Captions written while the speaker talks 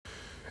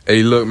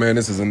Hey, look, man,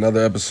 this is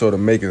another episode of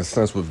Making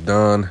Sense with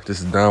Don. This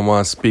is Don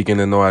Juan speaking,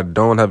 and no, I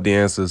don't have the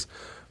answers,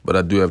 but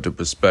I do have the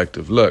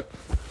perspective. Look,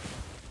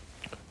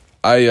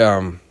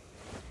 I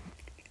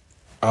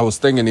was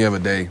thinking the other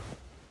day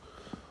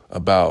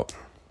about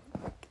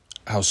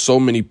how so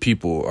many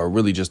people are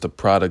really just a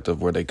product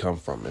of where they come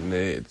from, and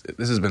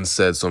this has been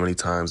said so many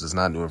times. It's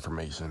not new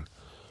information,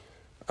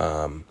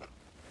 but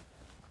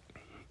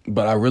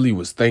I really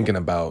was thinking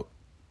about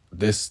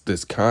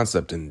this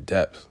concept in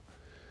depth.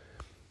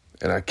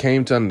 And I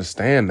came to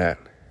understand that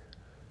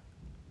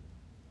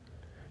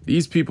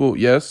these people,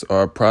 yes,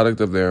 are a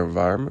product of their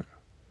environment.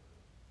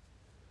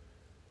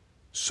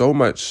 So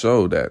much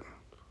so that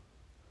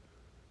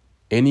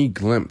any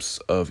glimpse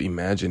of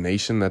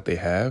imagination that they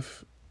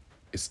have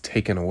is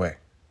taken away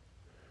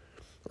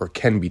or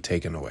can be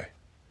taken away.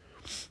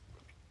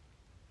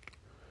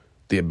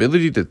 The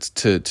ability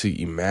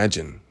to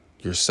imagine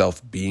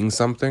yourself being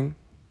something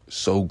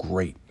so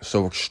great,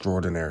 so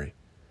extraordinary,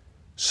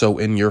 so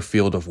in your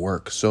field of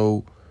work,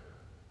 so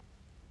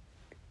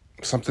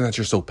something that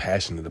you're so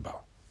passionate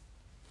about,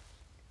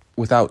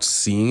 without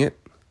seeing it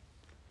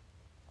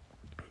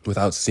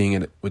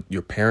with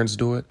your parents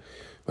do it,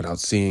 without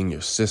seeing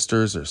your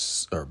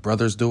sisters or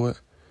brothers do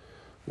it,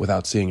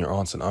 without seeing your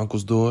aunts and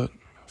uncles do it,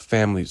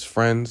 family's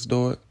friends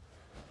do it,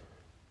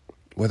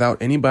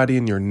 without anybody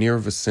in your near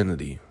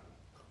vicinity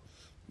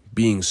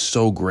being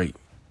so great,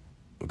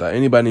 without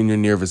anybody in your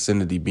near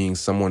vicinity being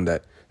someone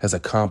that has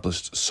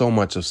accomplished so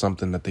much of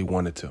something that they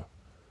wanted to.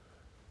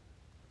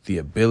 The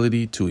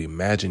ability to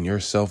imagine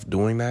yourself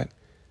doing that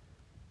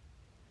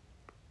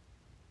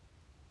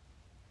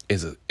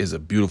is a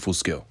beautiful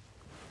skill.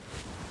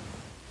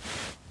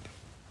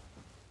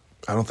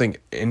 I don't think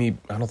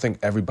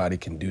everybody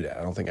can do that.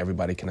 I don't think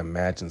everybody can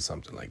imagine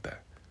something like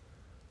that.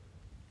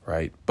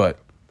 Right? But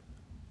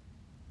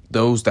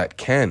those that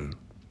can,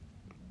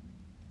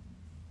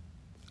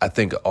 I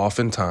think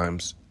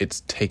oftentimes it's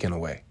taken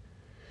away.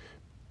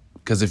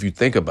 Because if you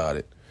think about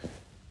it,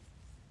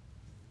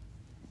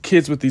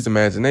 kids with these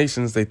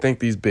imaginations, they think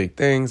these big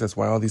things. That's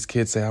why all these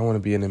kids say, I want to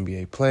be an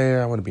NBA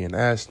player. I want to be an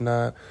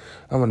astronaut.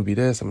 I want to be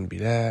this. I want to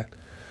be that.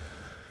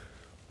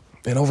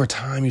 And over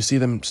time, you see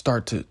them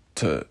start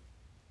to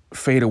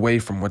fade away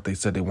from what they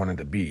said they wanted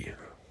to be.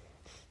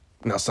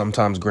 Now,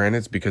 sometimes, granted,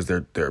 it's because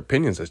their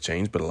opinions has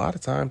changed, but a lot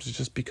of times it's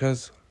just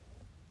because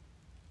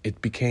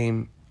it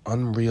became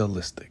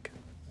unrealistic.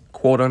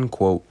 Quote,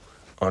 unquote,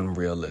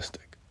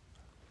 unrealistic.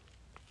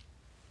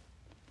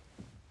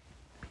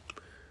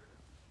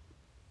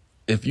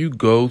 If you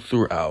go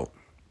throughout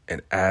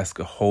and ask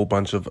a whole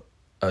bunch of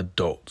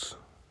adults,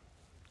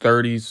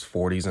 30s,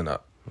 40s and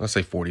up, let's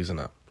say 40s and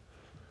up,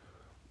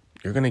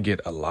 you're going to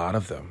get a lot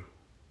of them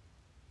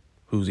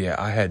who's,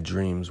 I had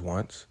dreams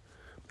once,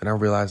 and I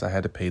realized I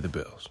had to pay the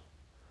bills.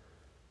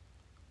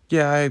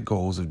 Yeah, I had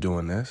goals of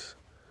doing this,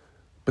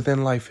 but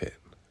then life hit.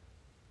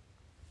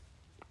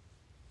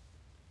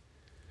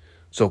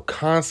 So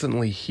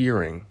constantly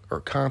hearing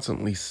or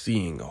constantly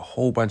seeing a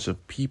whole bunch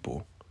of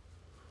people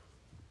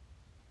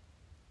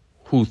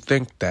who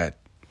think that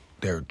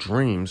their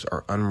dreams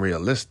are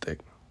unrealistic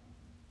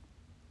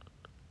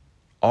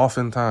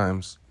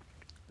oftentimes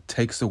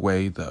takes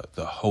away the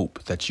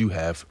hope that you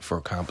have for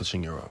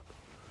accomplishing your own.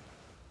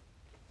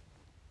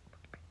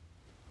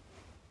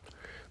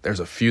 There's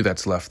a few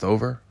that's left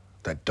over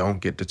that don't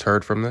get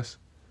deterred from this,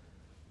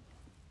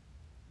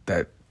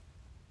 that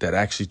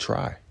actually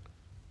try.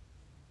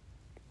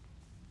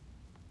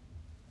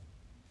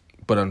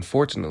 But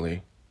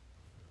unfortunately,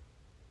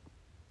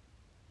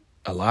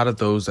 a lot of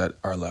those that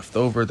are left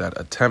over that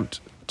attempt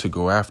to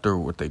go after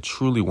what they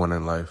truly want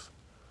in life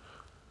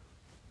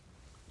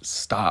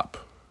stop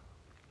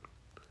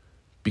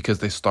because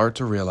they start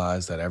to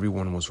realize that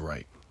everyone was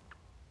right,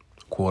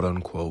 quote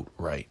unquote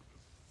right.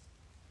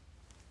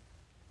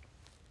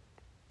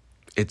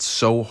 It's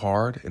so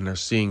hard and they're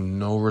seeing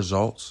no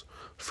results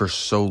for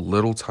so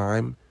little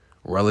time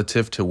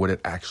relative to what it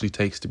actually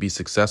takes to be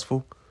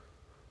successful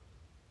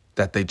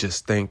that they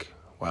just think,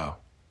 wow,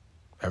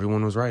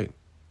 everyone was right.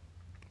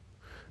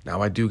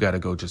 Now I do got to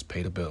go just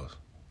pay the bills.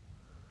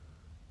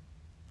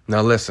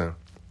 Now listen,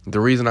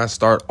 the reason I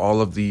start all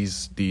of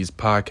these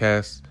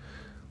podcasts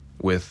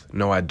with,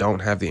 no, I don't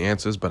have the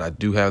answers, but I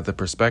do have the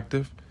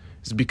perspective,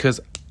 is because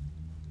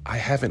I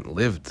haven't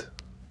lived.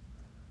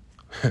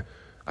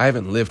 I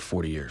haven't lived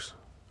 40 years.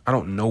 I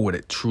don't know what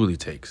it truly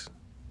takes,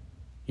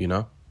 you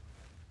know?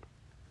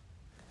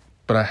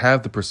 But I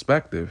have the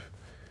perspective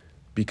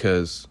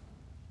because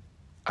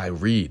I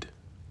read,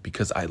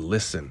 because I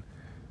listen,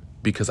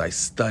 because I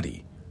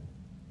study.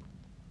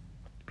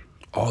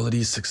 All of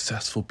these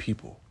successful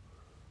people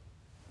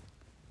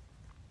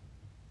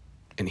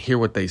and hear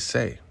what they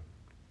say.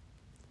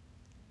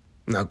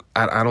 Now,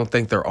 I don't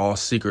think they're all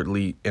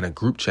secretly in a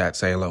group chat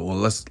saying, like, well,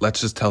 let's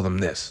just tell them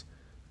this.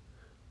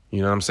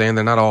 You know what I'm saying?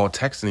 They're not all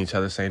texting each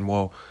other saying,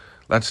 well,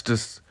 let's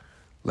just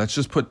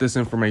put this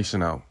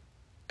information out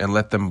and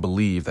let them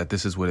believe that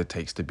this is what it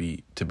takes to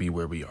be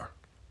where we are.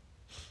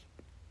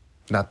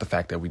 Not the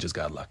fact that we just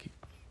got lucky.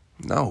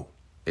 No,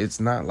 it's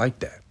not like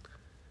that.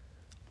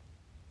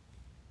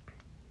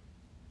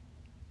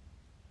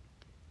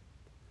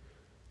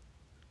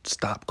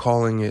 Stop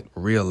calling it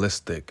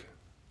realistic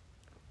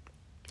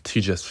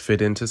to just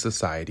fit into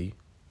society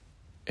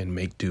and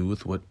make do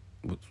with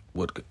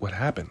what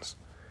happens.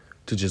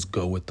 To just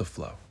go with the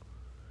flow.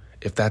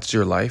 If that's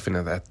your life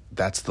and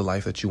that's the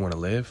life that you want to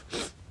live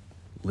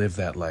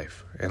that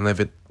life and live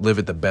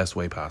it the best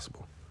way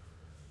possible.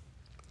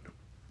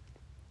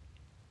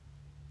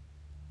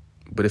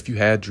 But if you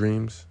had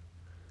dreams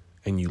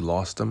and you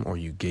lost them or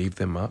you gave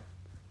them up,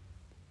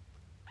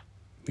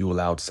 you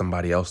allowed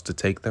somebody else to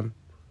take them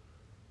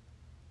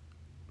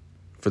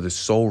for the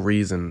sole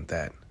reason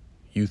that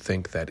you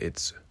think that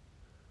it's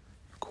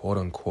quote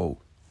unquote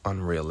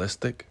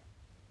unrealistic,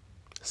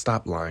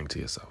 stop lying to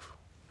yourself.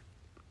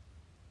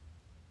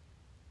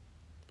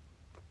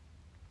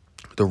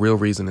 The real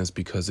reason is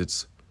because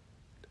it's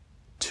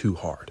too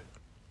hard.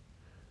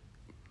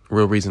 The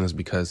real reason is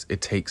because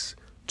it takes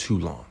too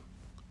long.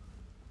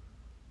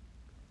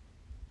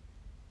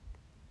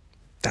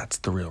 That's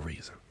the real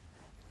reason.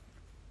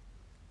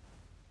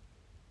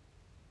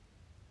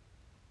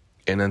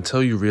 And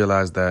until you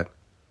realize that,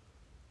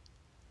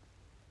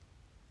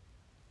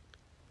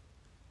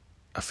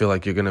 I feel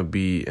like you're going to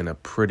be in a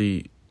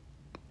pretty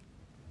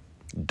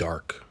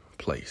dark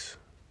place.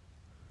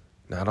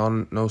 Not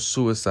on no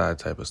suicide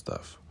type of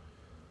stuff,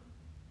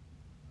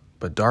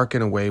 but dark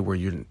in a way where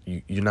you're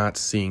not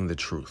seeing the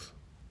truth.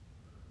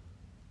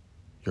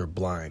 You're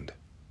blind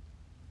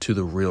to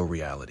the real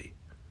reality.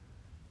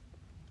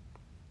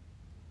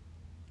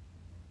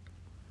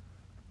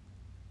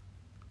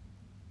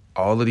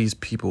 All of these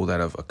people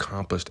that have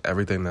accomplished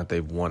everything that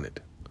they've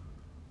wanted,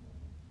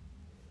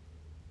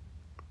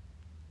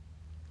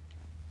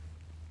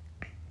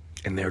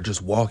 and they're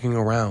just walking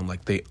around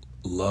like they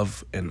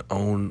love and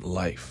own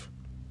life.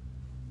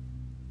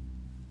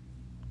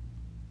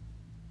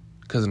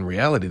 Because in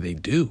reality, they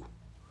do.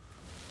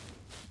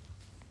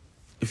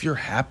 If you're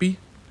happy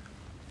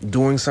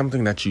doing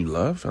something that you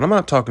love, and I'm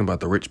not talking about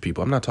the rich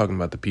people. I'm not talking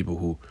about the people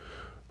who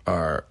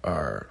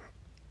are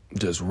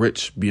just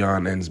rich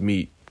beyond ends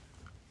meet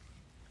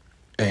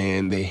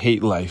and they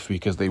hate life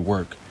because they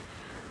work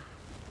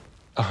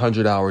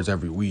 100 hours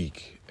every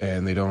week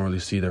and they don't really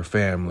see their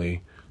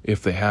family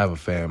if they have a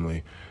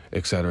family,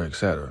 et cetera, et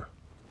cetera.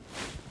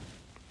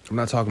 I'm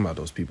not talking about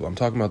those people. I'm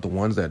talking about the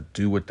ones that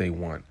do what they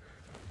want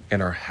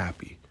and are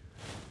happy.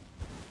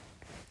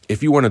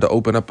 If you wanted to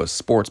open up a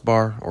sports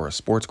bar or a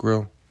sports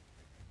grill,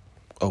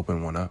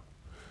 open one up.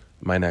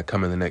 It might not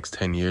come in the next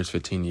 10 years,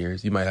 15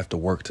 years. You might have to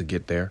work to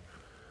get there.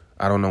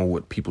 I don't know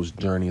what people's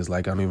journey is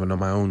like. I don't even know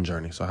my own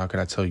journey. So how could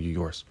I tell you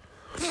yours?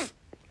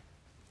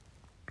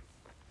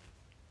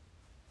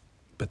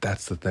 But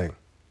that's the thing.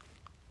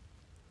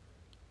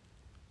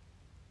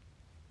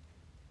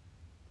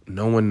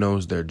 No one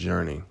knows their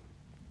journey.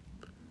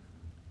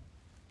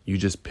 You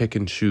just pick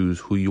and choose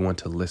who you want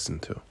to listen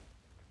to.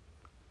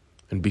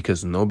 And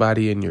because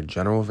nobody in your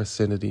general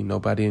vicinity,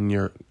 nobody in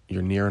your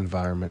near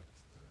environment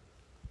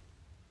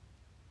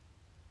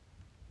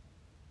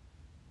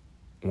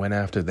went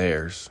after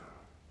theirs,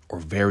 or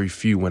very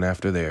few went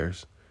after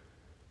theirs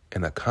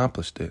and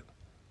accomplished it,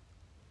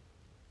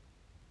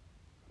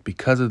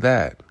 because of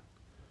that,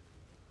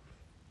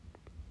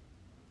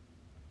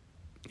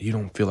 you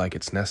don't feel like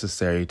it's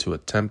necessary to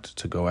attempt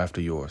to go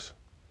after yours.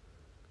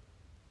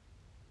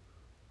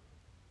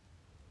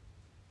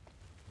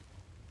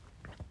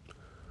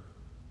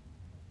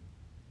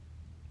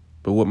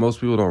 But what most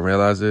people don't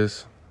realize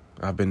is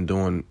I've been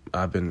on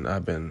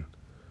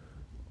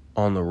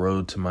the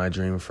road to my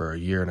dream for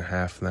 1.5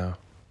 years now.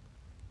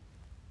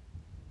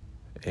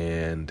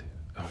 And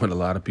what a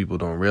lot of people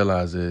don't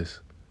realize is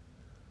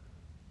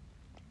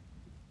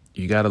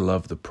you got to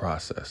love the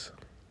process.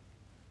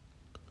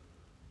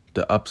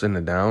 The ups and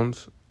the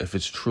downs, if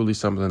it's truly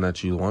something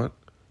that you want,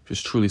 if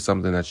it's truly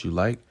something that you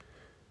like,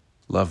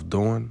 love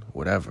doing,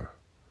 whatever,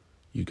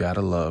 you got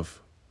to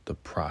love the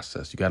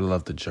process. You got to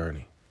love the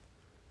journey.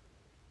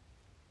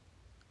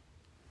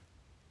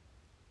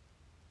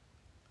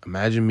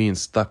 Imagine being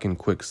stuck in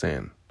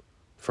quicksand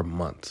for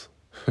months.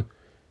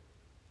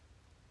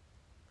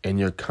 And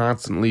you're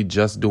constantly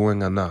just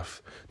doing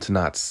enough to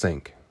not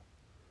sink,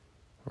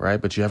 right?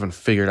 But you haven't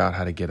figured out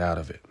how to get out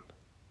of it.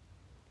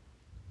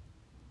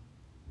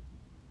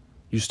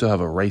 You still have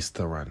a race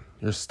to run.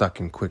 You're stuck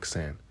in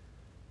quicksand.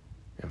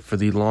 And for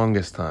the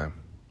longest time,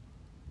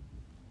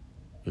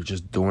 you're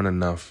just doing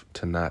enough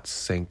to not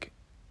sink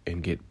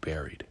and get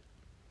buried.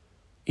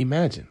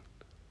 Imagine.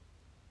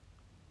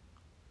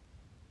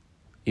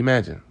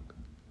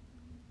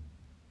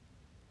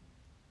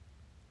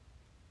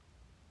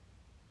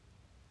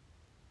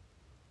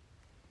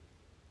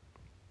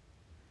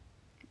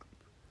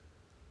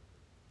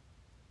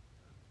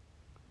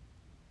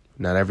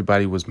 Not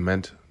everybody was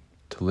meant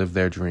to live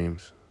their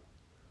dreams.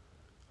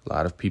 A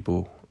lot of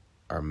people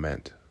are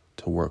meant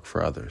to work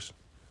for others.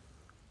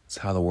 It's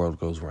how the world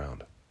goes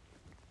round.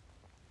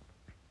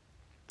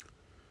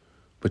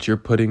 But you're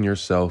putting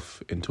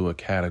yourself into a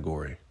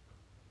category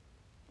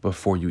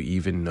before you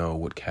even know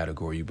what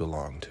category you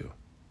belong to.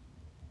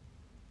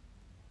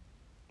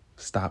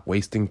 Stop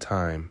wasting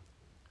time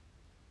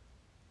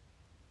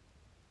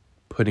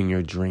putting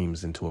your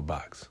dreams into a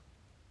box.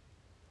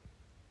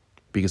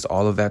 Because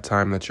all of that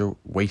time that you're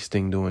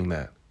wasting doing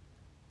that,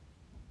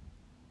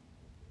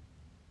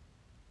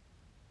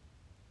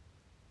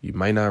 you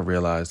might not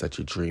realize that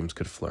your dreams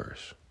could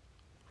flourish.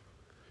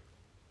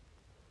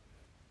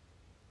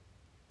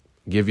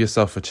 Give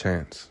yourself a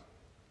chance.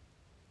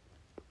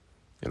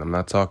 And I'm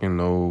not talking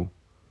no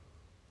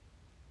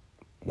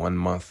 1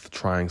 month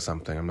trying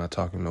something. I'm not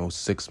talking no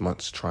 6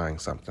 months trying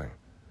something.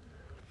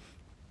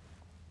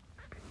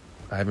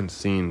 I haven't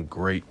seen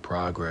great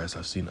progress.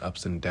 I've seen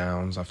ups and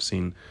downs.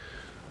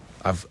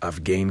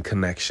 I've gained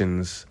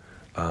connections.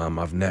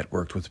 I've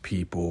networked with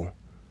people.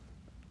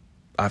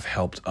 I've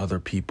helped other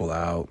people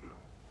out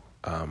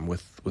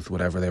with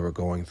whatever they were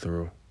going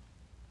through.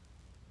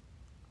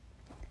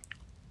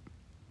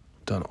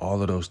 Done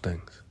all of those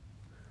things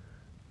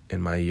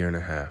in my 1.5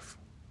 years.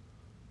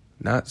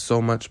 Not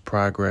so much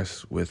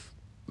progress with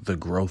the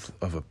growth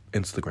of an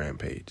Instagram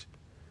page,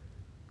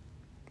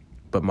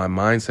 but my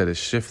mindset has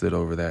shifted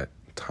over that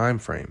time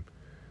frame,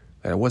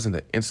 that it wasn't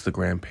the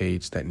Instagram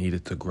page that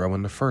needed to grow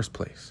in the first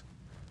place.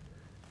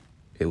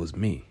 It was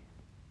me.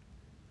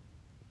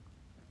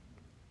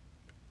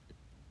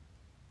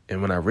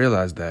 And when I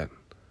realized that,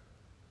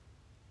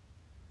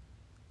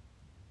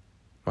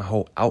 my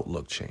whole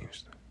outlook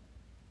changed.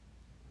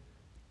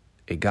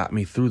 It got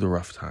me through the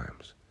rough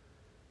times.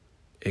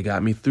 It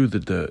got me through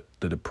the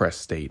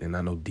depressed state. And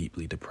I know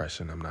deeply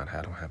depression.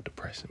 I don't have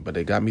depression. But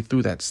it got me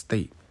through that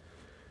state.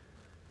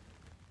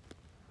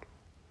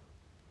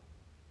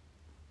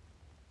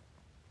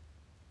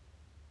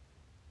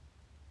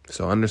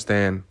 So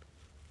understand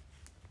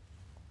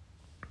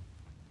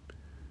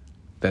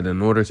that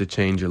in order to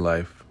change your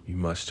life, you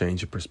must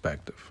change your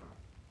perspective.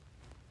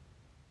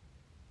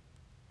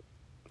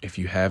 If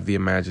you have the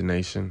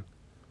imagination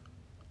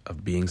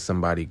of being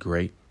somebody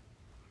great,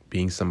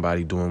 being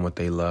somebody doing what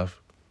they love,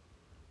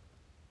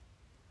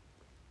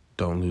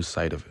 don't lose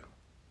sight of it.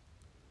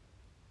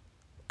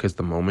 Because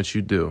the moment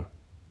you do,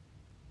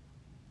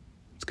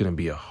 it's going to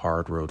be a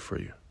hard road for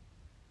you.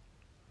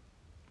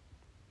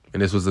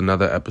 And this was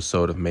another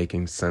episode of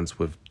Making Sense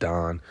with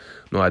Don.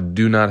 No, I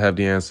do not have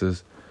the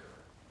answers,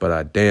 but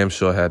I damn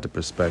sure had the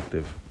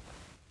perspective.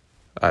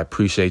 I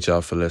appreciate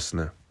y'all for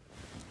listening.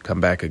 Come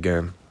back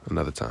again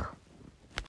another time.